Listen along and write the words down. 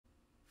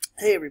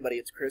Hey everybody,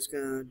 it's Chris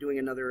doing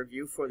another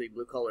review for the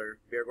Blue Collar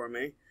Beer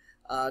Gourmet.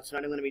 Tonight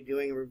I'm going to be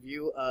doing a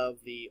review of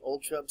the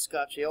Old Chub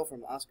Scotch Ale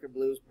from Oskar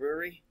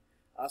Bluesbrewery.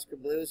 Oskar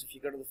Blues, if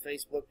you go to the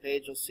Facebook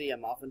page, you'll see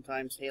I'm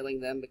oftentimes hailing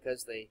them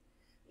because they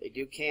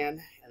do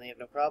can, and they have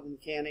no problem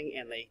canning,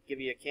 and they give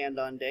you a canned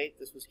on date.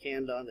 This was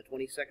canned on the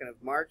 22nd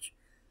of March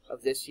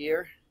of this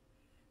year.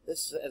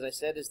 This, as I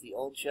said, is the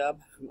Old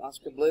Chub from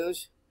Oskar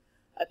Blues.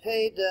 I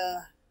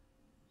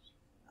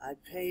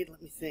paid,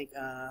 let me think,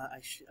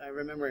 I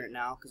remember it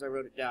now because I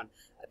wrote it down.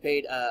 I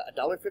paid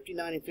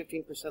 $1.59 and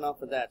 15%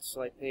 off of that,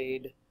 so I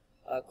paid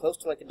close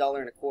to like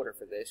 $1.25 for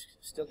this.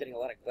 Still getting a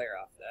lot of glare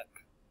off that.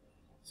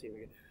 Let's see if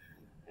we can.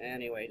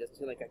 Anyway, it doesn't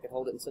seem like I could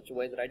hold it in such a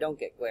way that I don't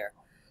get glare.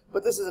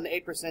 But this is an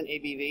 8%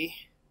 ABV,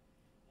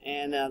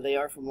 and they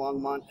are from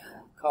Longmont,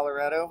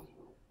 Colorado.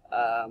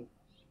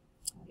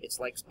 It's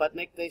like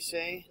Sputnik, they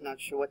say.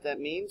 Not sure what that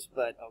means,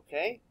 but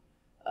okay.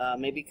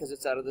 Maybe because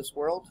it's out of this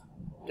world.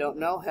 Don't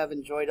know. Have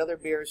enjoyed other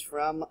beers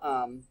from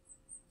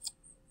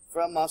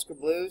Oskar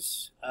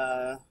Blues.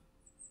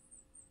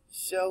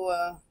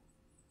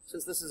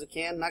 Since this is a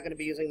can, I'm not going to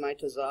be using my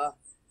Tazza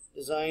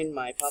design,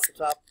 my Pop the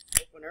Top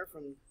opener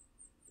from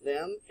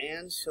them.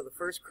 And so the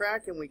first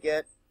crack, and we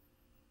get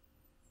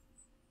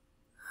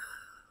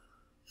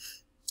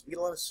a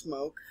lot of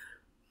smoke.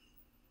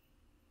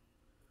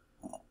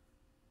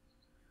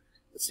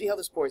 Let's see how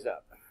this pours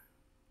out.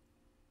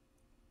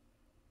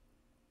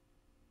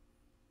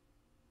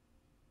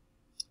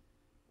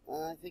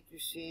 I think you're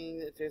seeing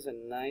that there's a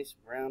nice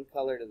brown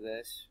color to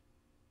this.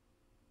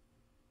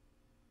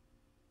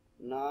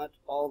 Not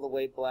all the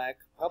way black.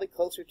 Probably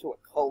closer to a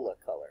cola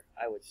color,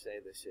 I would say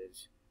this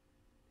is.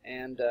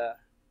 And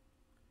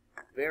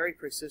very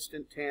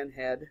persistent tan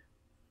head.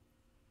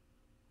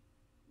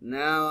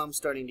 Now I'm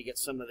starting to get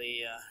some of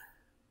the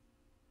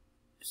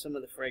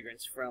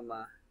fragrance from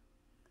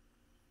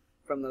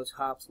those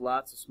hops.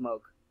 Lots of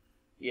smoke.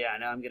 Yeah,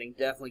 now I'm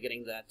definitely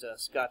getting that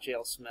Scotch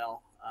ale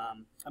smell.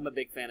 I'm a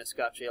big fan of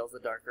Scotch ales, the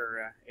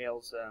darker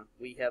ales,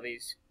 wee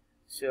heavies.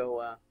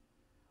 So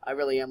I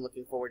really am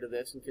looking forward to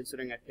this, and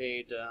considering I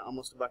paid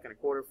almost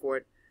 $1.25 for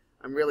it,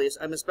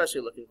 I'm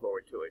especially looking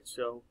forward to it.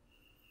 So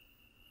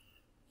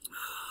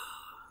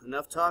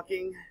enough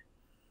talking,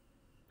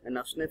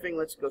 enough sniffing.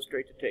 Let's go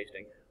straight to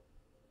tasting.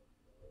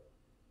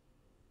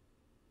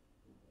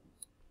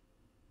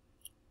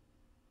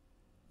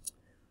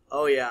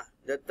 Oh yeah,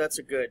 that's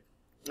a good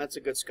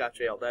Scotch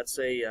ale. That's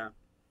a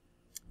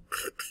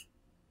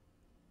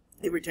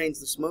it retains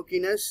the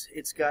smokiness.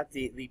 It's got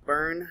the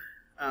burn,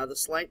 the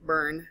slight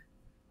burn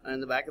in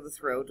the back of the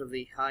throat of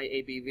the high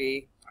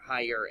ABV,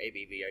 higher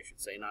ABV, I should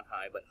say, not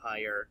high, but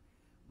higher.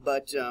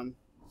 But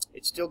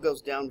it still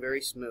goes down very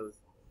smooth.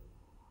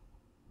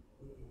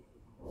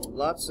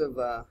 Lots of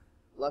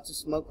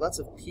smoke, lots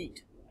of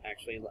peat,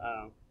 actually.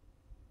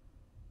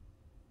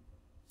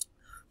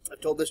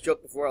 I've told this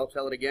joke before. I'll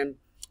tell it again.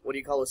 What do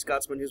you call a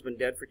Scotsman who's been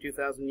dead for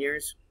 2,000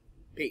 years?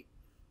 Peat.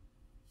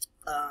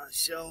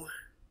 So,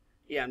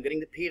 yeah, I'm getting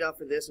the peat off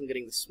of this. I'm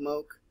getting the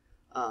smoke.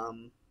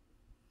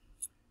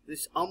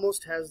 This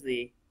almost has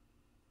the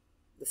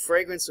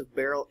fragrance of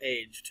barrel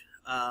aged.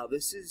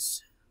 I'd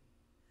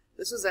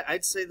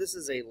say this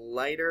is a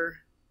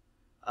lighter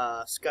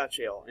Scotch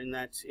ale, in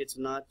that it's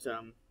not.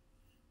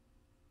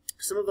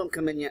 Some of them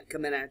come in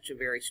at you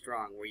very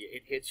strong, where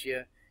it hits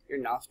you, your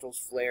nostrils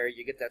flare,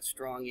 you get that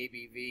strong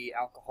ABV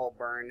alcohol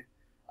burn.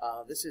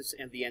 This is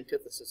the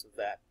antithesis of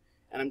that,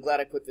 and I'm glad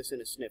I put this in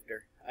a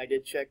snifter. I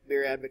did check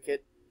Beer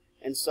Advocate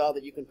and saw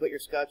that you can put your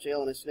Scotch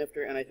ale in a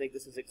snifter, and I think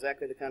this is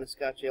exactly the kind of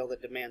Scotch ale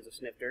that demands a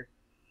snifter,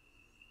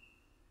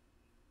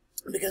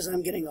 because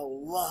I'm getting a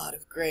lot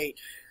of great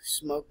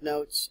smoke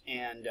notes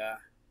and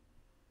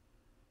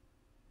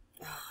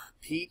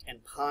peat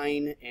and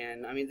pine,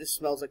 and I mean, this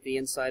smells like the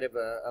inside of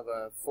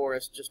a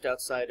forest just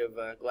outside of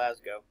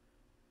Glasgow.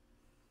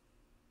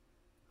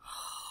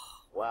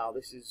 Wow,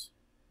 this is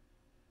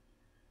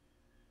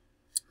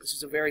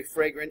a very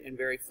fragrant and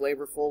very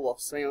flavorful, while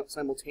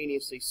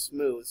simultaneously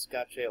smooth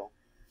Scotch ale.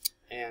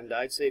 And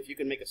I'd say if you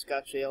can make a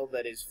Scotch ale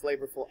that is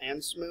flavorful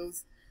and smooth,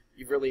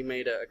 you've really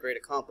made a great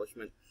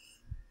accomplishment.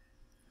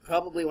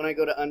 Probably when I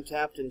go to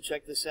Untappd and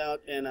check this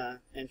out, and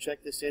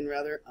check this in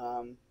rather,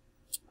 I'm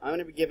going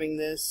to be giving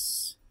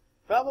this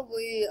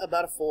probably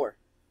about a 4.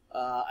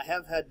 I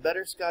have had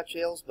better Scotch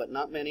ales, but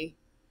not many.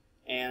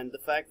 And the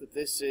fact that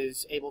this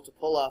is able to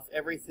pull off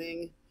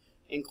everything,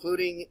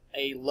 including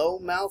a low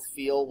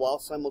mouthfeel while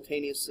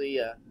simultaneously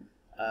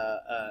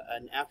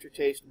an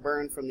aftertaste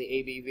burn from the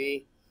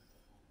ABV.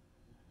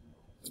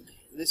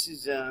 This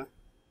is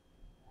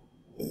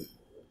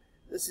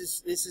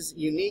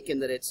unique in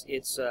that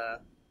it's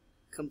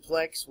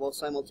complex while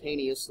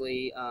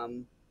simultaneously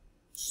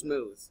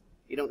smooth.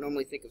 You don't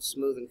normally think of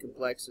smooth and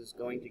complex as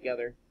going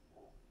together,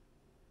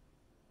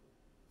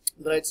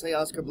 but I'd say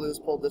Oskar Blues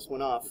pulled this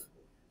one off.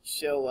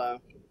 So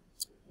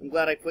I'm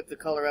glad I put the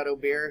Colorado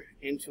beer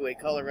into a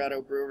Colorado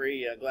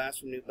brewery glass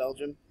from New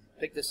Belgium.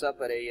 Picked this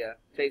up at a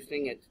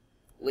tasting at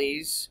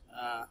Lee's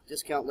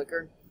Discount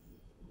Liquor.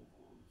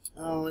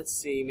 Oh, let's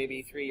see,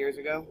 maybe 3 years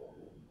ago.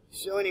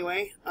 So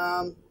anyway,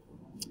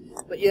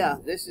 But yeah,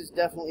 this is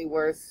definitely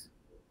worth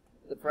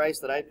the price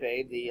that I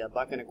paid, the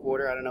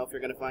 $1.25. I don't know if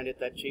you're going to find it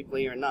that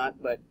cheaply or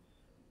not, but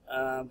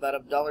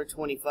about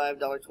 $1.25,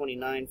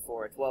 $1.29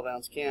 for a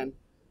 12-ounce can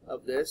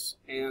of this,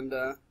 and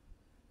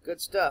good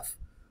stuff.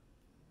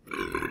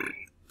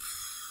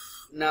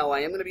 Now, I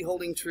am going to be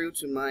holding true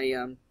to my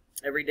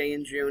every day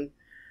in June,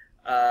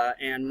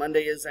 and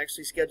Monday is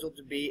actually scheduled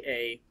to be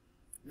a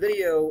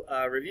video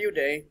review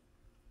day.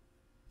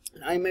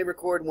 I may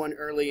record one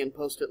early and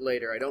post it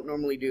later. I don't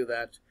normally do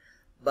that,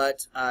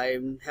 but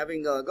I'm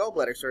having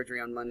gallbladder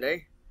surgery on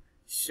Monday,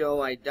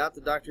 so I doubt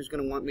the doctor's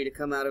going to want me to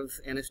come out of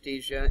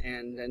anesthesia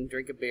and then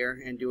drink a beer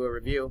and do a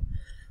review.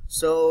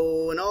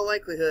 So in all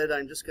likelihood,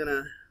 I'm just going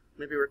to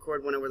maybe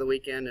record one over the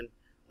weekend and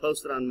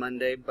post it on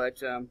Monday,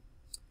 but I'm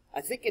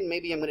thinking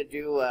maybe I'm going to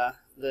do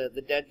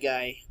the Dead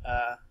Guy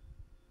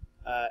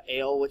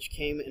ale, which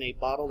came in a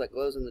bottle that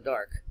glows in the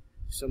dark.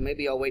 So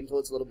maybe I'll wait until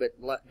it's a little bit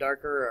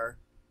darker, or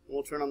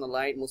we'll turn on the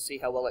light and we'll see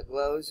how well it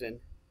glows. And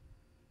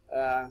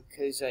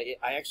because I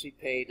actually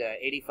paid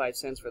 85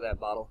 cents for that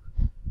bottle,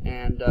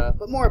 and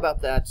but more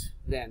about that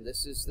then.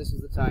 This is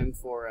the time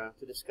for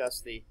to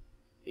discuss the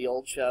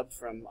old Chub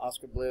from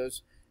Oskar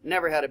Blues.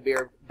 Never had a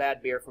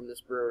bad beer from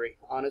this brewery.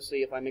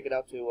 Honestly, if I make it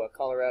out to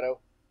Colorado,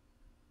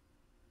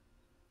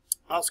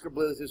 Oskar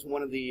Blues is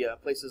one of the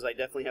places I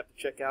definitely have to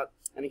check out.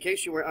 And in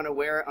case you were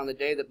unaware, on the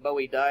day that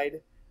Bowie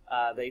died,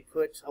 they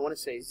put, I want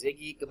to say,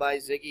 Ziggy, Goodbye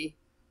Ziggy,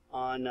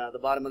 on the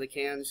bottom of the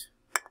cans.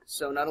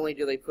 So not only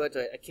do they put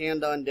a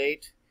canned-on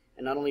date,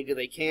 and not only do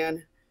they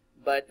can,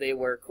 but they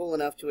were cool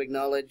enough to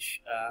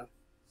acknowledge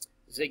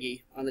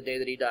Ziggy on the day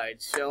that he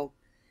died. So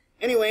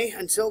anyway,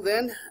 until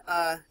then,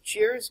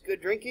 cheers,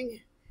 good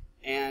drinking,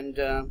 and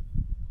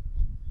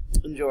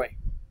enjoy.